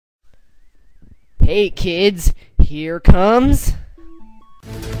Hey kids, here comes...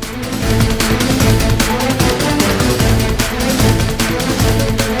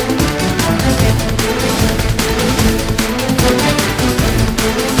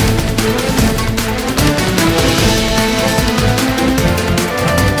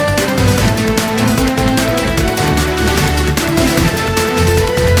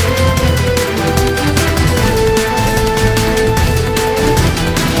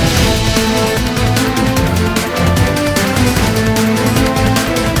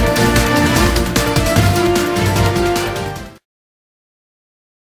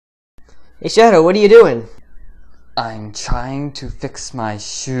 Hey Shadow, what are you doing? I'm trying to fix my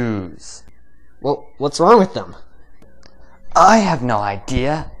shoes. Well, what's wrong with them? I have no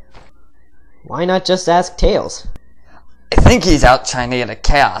idea. Why not just ask Tails? I think he's out trying to get a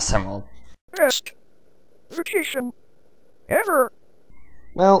Chaos Emerald. Best vacation ever.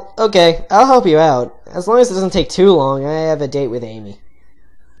 Well, okay, I'll help you out. As long as it doesn't take too long, I have a date with Amy.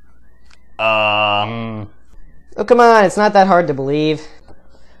 Oh, come on, it's not that hard to believe.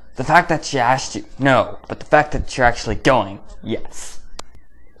 The fact that she asked you, no. But the fact that you're actually going, yes.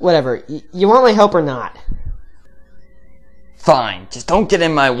 Whatever, you want my help or not? Fine, just don't get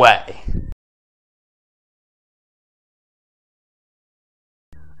in my way.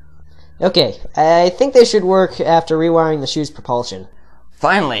 Okay, I think they should work after rewiring the shoe's propulsion.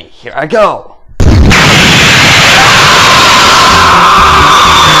 Finally, here I go.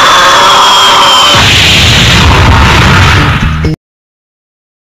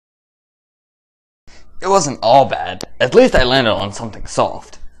 It wasn't all bad. At least I landed on something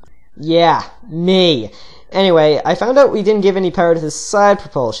soft. Yeah, me. Anyway, I found out we didn't give any power to the side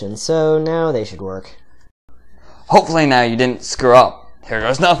propulsion, so now they should work. Hopefully now you didn't screw up. Here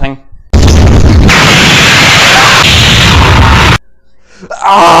goes nothing.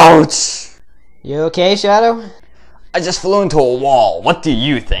 Ouch! You okay, Shadow? I just flew into a wall. What do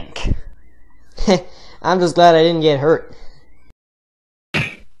you think? I'm just glad I didn't get hurt.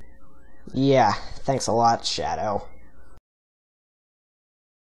 Yeah, thanks a lot, Shadow.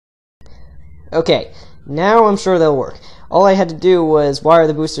 Okay, now I'm sure they'll work. All I had to do was wire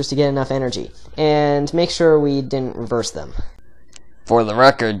the boosters to get enough energy, and make sure we didn't reverse them. For the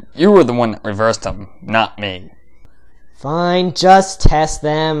record, you were the one that reversed them, not me. Fine, just test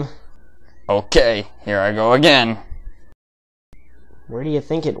them. Okay, here I go again. Where do you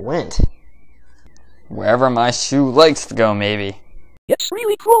think it went? Wherever my shoe likes to go, maybe. It's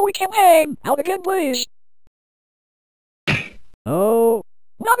really cool we can hang out again, please. Oh,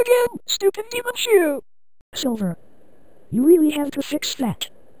 not again, stupid demon shoe. Silver, you really have to fix that.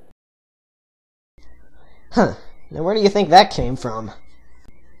 Huh, now where do you think that came from?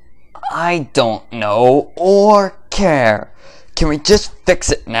 I don't know or care. Can we just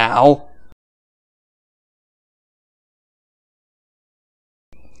fix it now?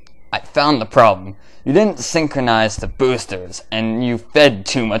 I found the problem. You didn't synchronize the boosters, and you fed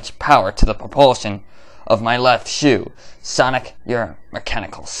too much power to the propulsion of my left shoe. Sonic, your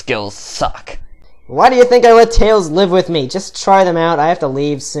mechanical skills suck. Why do you think I let Tails live with me? Just try them out, I have to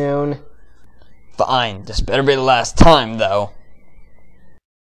leave soon. Fine, this better be the last time, though.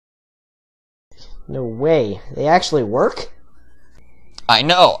 No way, they actually work? I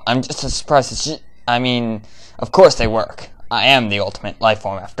know, I'm just as surprised as of course they work. I am the ultimate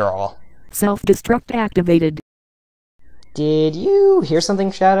lifeform after all. Self-destruct activated. Did you hear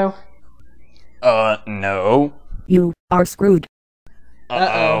something, Shadow? No. You are screwed.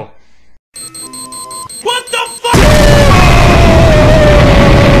 Uh-oh. What the fuck?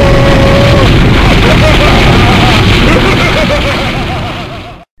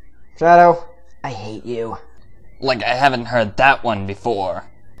 Shadow, I hate you. Like I haven't heard that one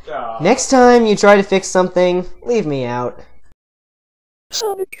before. Next time you try to fix something, leave me out.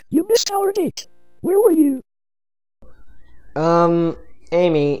 Sonic, you missed our date. Where were you?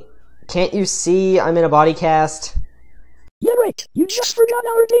 Amy, can't you see I'm in a body cast? Yeah, right. You just forgot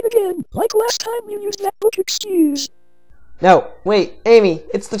our date again. Like last time you used that book excuse. No, wait, Amy,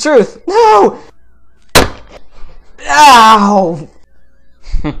 it's the truth. No! Ow!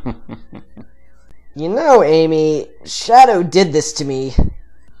 You know, Amy, Shadow did this to me.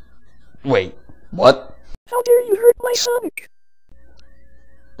 Wait, what? How dare you hurt my Sonic?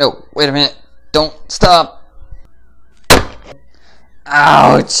 No, wait a minute. Don't stop.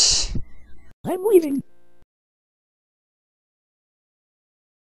 Ouch! I'm leaving.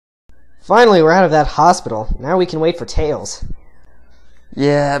 Finally, we're out of that hospital. Now we can wait for Tails.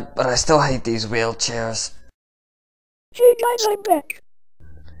 Yeah, but I still hate these wheelchairs. Hey guys, I'm back.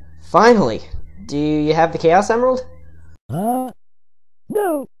 Finally. Do you have the Chaos Emerald? No.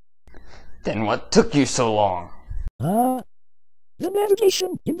 Then what took you so long? The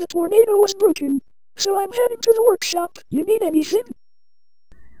navigation in the tornado was broken, so I'm heading to the workshop. You need anything?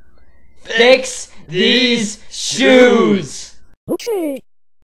 Fix these shoes! Okay.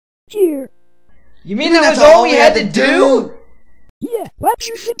 Here. You mean that was all we had to do? Yeah, what do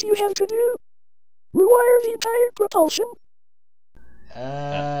you think you have to do? Rewire the entire propulsion?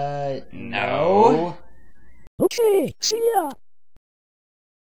 No. Okay, see ya.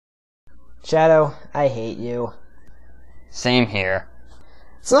 Shadow, I hate you. Same here.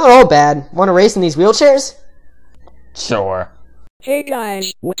 It's not all bad. Want to race in these wheelchairs? Sure. Hey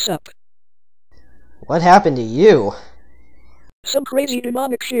guys, what's up? What happened to you? Some crazy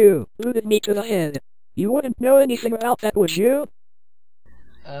demonic shoe booted me to the head. You wouldn't know anything about that, would you?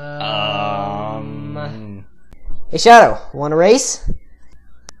 Hey Shadow, want to race?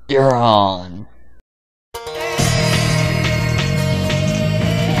 You're on.